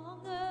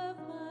song of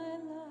my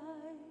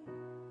life.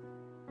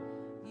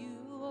 You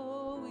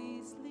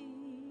always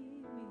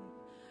lead me.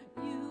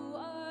 You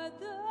are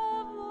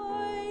the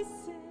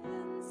voice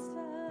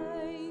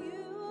inside.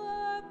 You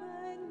are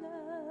my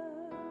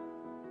love.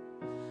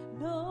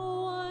 No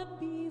one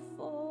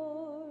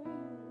before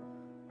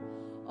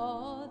you.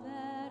 All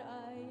that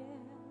I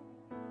am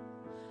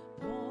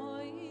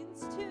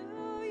points to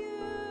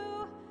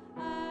you.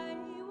 I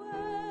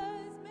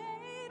was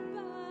made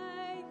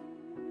by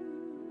you.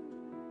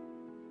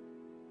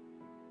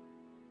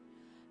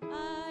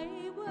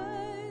 I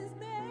was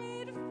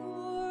made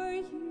for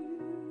you,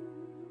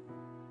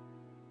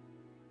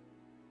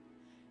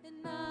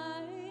 and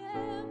I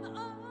am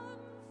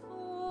unfulfilled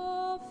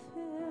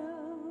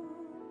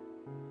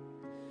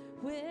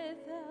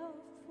without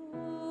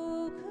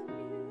full communion.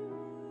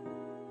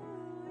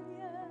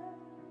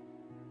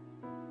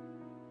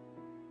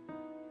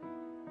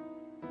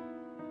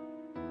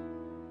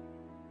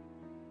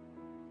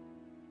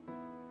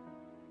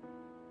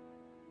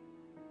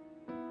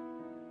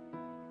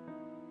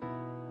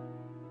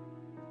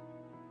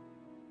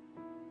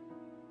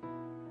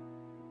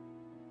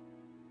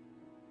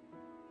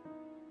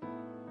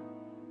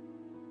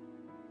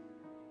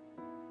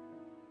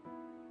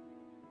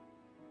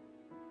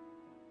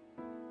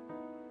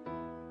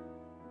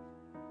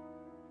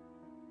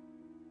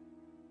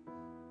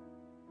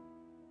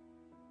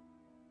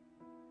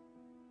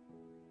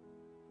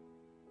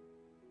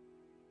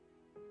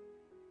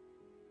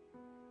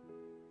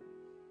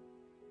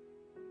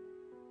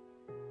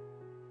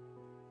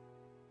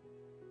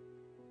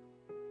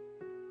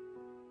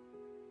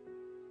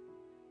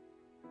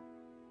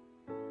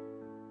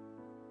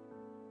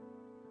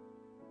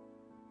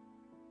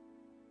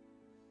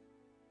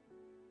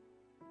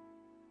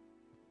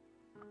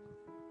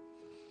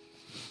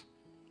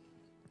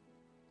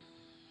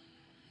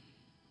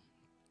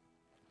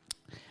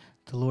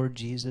 The Lord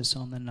Jesus,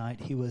 on the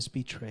night he was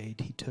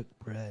betrayed, he took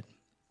bread.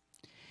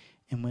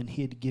 And when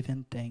he had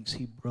given thanks,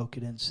 he broke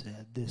it and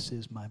said, "This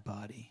is my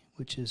body,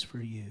 which is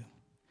for you.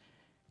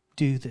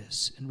 Do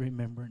this in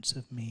remembrance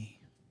of me."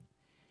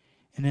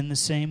 And in the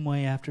same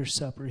way, after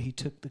supper, he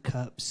took the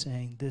cup,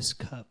 saying, "This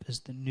cup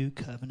is the new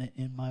covenant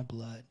in my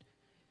blood.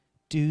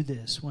 Do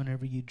this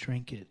whenever you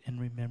drink it in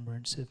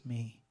remembrance of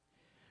me.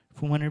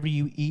 For whenever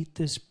you eat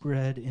this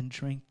bread and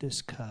drink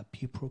this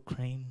cup, you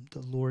proclaim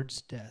the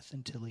Lord's death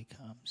until he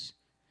comes.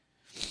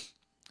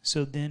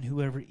 So then,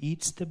 whoever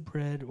eats the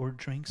bread or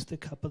drinks the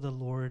cup of the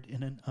Lord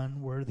in an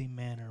unworthy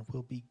manner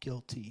will be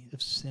guilty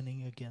of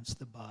sinning against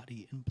the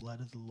body and blood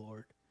of the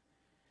Lord.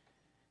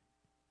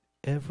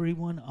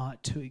 Everyone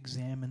ought to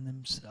examine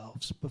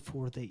themselves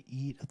before they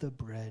eat of the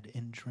bread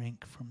and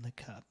drink from the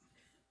cup.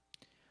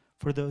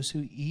 For those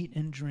who eat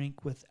and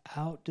drink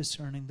without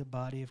discerning the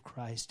body of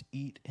Christ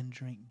eat and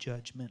drink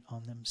judgment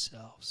on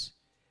themselves.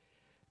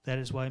 That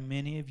is why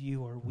many of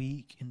you are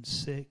weak and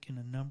sick, and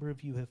a number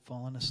of you have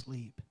fallen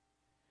asleep.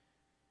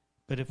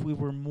 But if we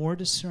were more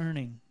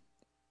discerning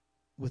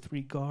with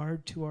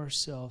regard to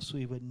ourselves,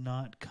 we would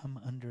not come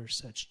under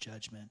such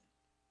judgment.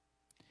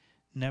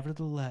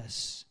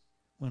 Nevertheless,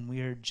 when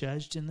we are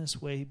judged in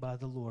this way by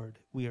the Lord,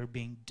 we are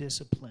being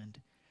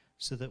disciplined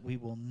so that we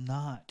will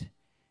not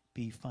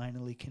be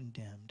finally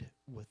condemned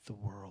with the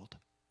world.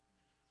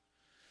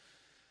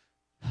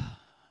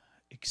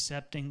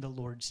 Accepting the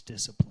Lord's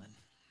discipline.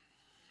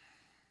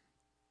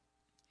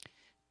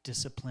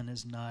 Discipline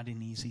is not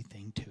an easy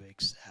thing to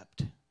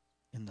accept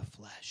in the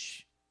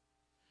flesh.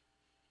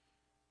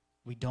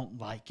 We don't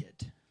like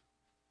it.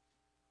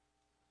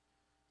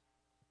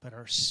 But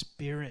our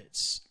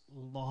spirits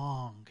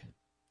long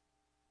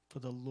for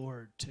the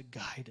Lord to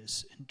guide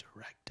us and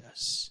direct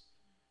us.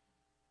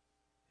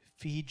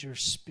 Feed your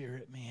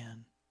spirit,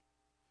 man.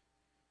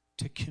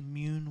 To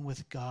commune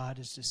with God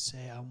is to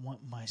say, I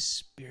want my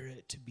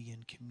spirit to be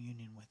in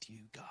communion with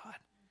you, God.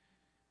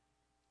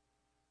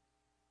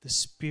 The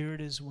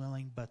spirit is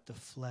willing, but the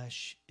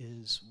flesh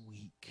is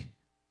weak.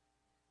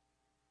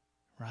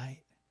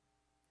 Right?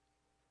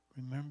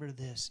 Remember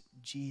this,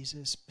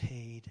 Jesus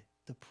paid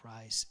the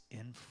price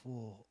in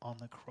full on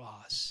the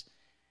cross,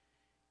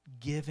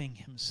 giving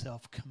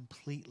himself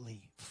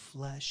completely,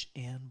 flesh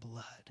and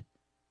blood,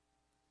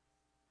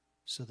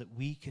 so that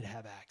we could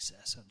have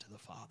access unto the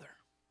Father.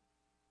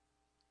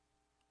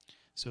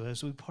 So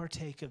as we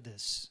partake of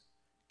this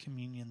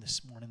communion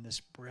this morning, this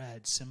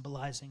bread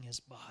symbolizing his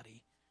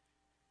body,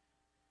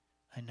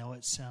 I know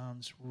it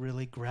sounds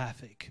really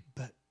graphic,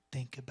 but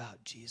think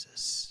about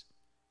Jesus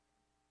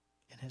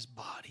and his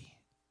body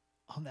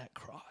on that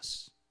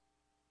cross.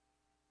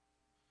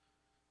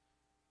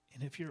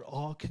 And if you're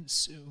all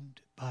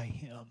consumed by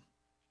him,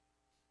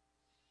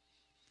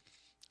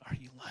 are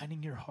you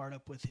lining your heart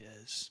up with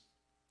his?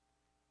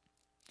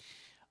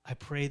 I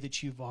pray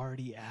that you've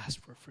already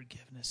asked for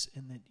forgiveness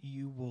and that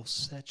you will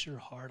set your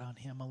heart on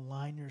him.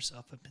 Align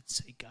yourself up and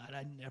say, God,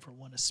 I never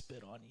want to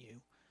spit on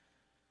you.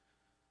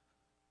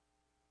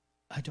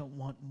 I don't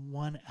want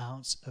 1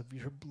 ounce of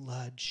your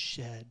blood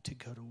shed to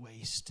go to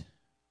waste.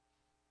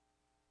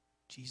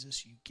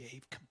 Jesus, you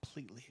gave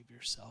completely of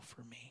yourself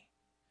for me.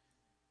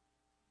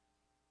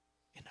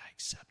 And I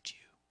accept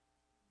you.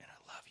 And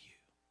I love you.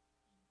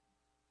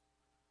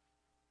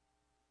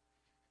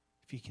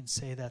 If you can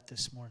say that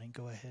this morning,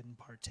 go ahead and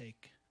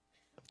partake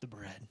of the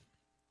bread.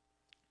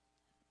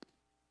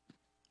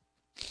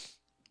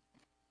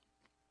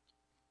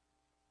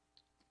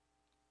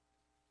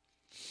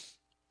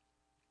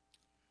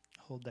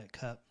 Hold that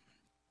cup.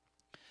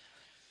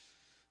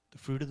 The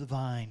fruit of the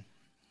vine,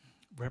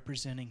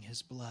 representing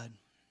his blood.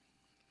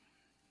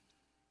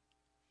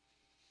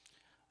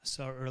 I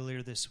saw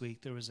earlier this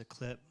week there was a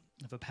clip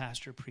of a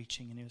pastor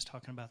preaching, and he was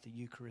talking about the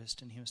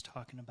Eucharist, and he was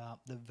talking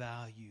about the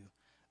value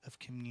of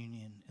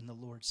communion in the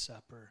Lord's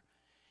Supper,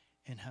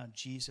 and how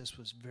Jesus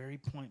was very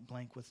point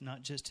blank with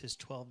not just his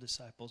 12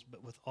 disciples,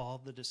 but with all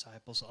the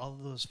disciples, all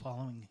of those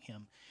following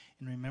him.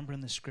 And remember,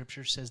 in the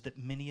scripture says that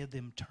many of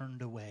them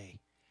turned away.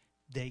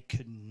 They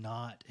could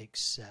not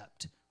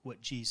accept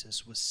what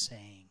Jesus was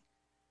saying.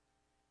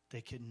 They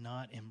could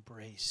not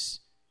embrace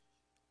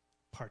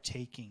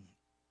partaking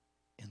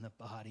in the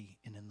body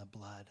and in the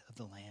blood of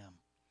the Lamb.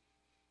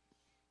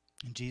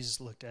 And Jesus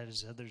looked at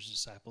his other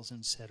disciples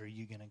and said, are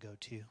you going to go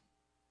too?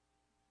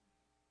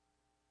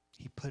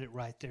 He put it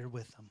right there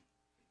with them.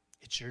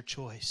 It's your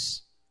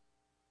choice.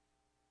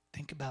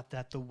 Think about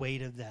that, the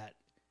weight of that.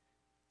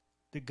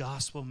 The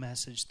gospel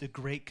message, the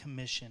Great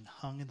Commission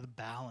hung in the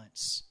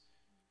balance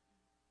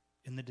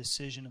in the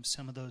decision of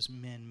some of those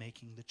men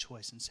making the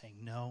choice and saying,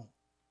 no,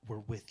 we're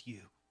with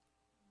you.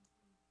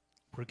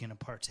 We're going to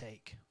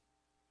partake.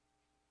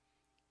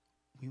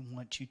 We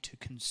want you to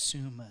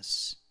consume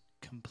us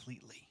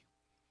completely.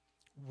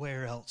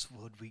 Where else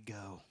would we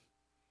go?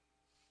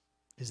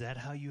 Is that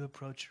how you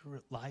approach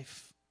your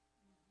life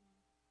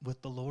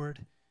with the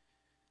Lord?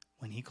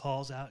 When he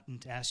calls out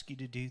and asks you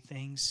to do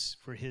things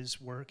for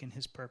his work and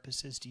his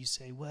purposes, do you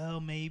say, well,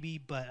 maybe,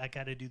 but I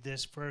got to do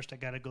this first. I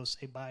got to go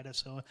say bye to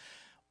so.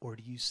 Or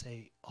do you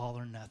say all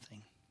or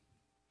nothing?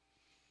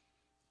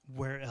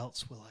 Where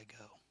else will I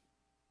go?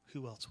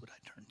 Who else would I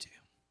turn to?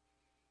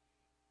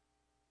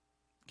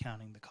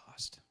 Counting the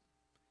cost.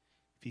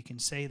 If you can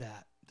say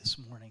that this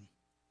morning,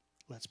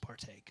 let's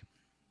partake.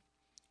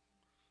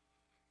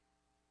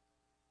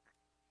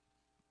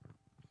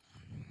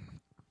 Thank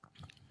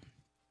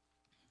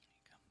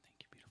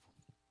you, beautiful.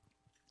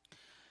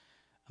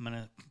 I'm going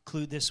to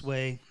conclude this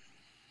way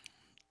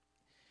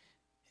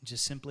and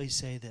just simply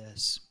say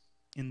this.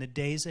 In the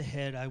days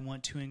ahead, I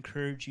want to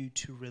encourage you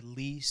to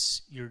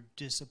release your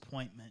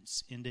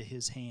disappointments into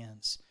His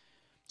hands,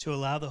 to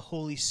allow the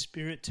Holy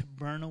Spirit to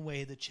burn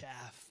away the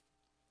chaff,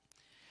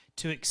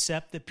 to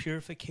accept the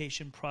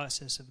purification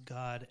process of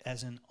God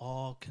as an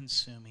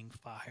all-consuming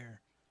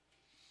fire.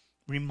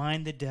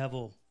 Remind the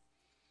devil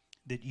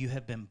that you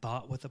have been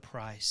bought with a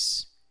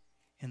price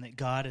and that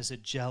God is a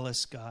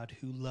jealous God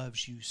who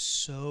loves you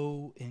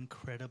so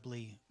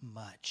incredibly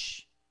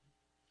much.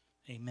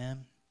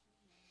 Amen.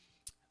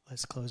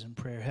 Let's close in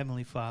prayer.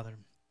 Heavenly Father,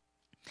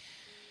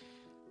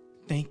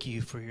 thank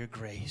you for your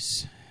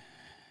grace.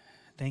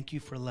 Thank you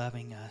for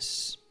loving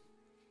us.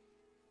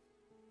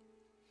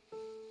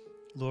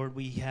 Lord,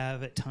 we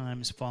have at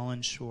times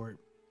fallen short.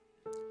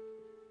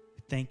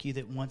 Thank you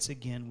that once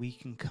again we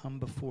can come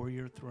before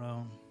your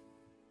throne.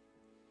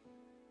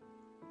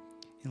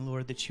 And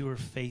Lord, that you are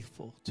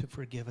faithful to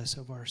forgive us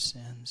of our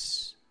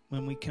sins.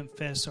 When we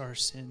confess our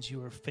sins,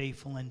 you are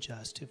faithful and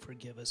just to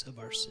forgive us of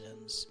our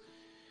sins.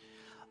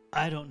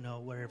 I don't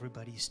know where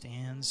everybody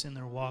stands in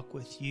their walk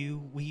with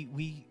you.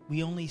 We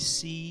only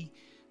see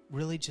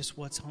really just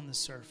what's on the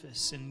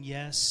surface. And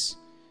yes,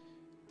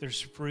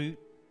 there's fruit.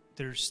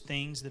 There's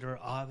things that are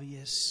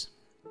obvious.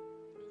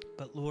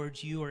 But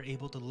Lord, you are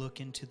able to look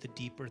into the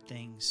deeper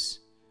things.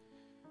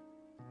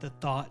 The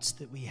thoughts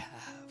that we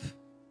have.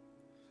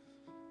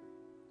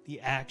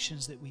 The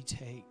actions that we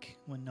take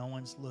when no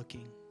one's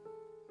looking.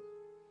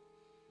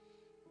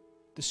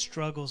 The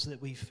struggles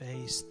that we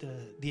face,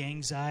 the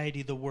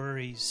anxiety, the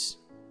worries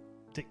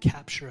that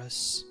capture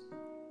us.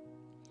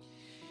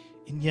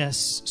 And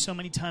yes, so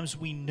many times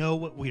we know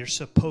what we are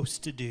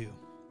supposed to do.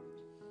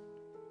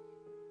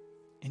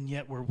 And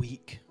yet we're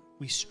weak.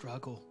 We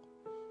struggle.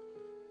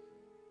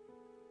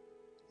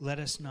 Let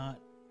us not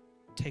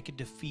take a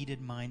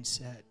defeated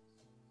mindset,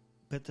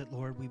 but that,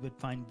 Lord, we would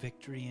find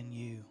victory in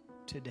you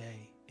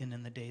today and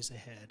in the days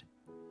ahead.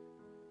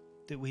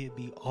 That we would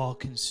be all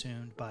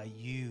consumed by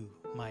you,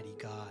 mighty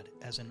God,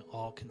 as an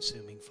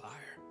all-consuming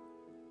fire.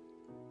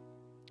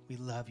 We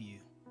love you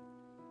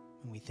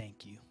and we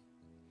thank you.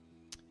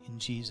 In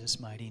Jesus'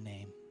 mighty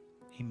name,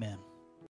 amen.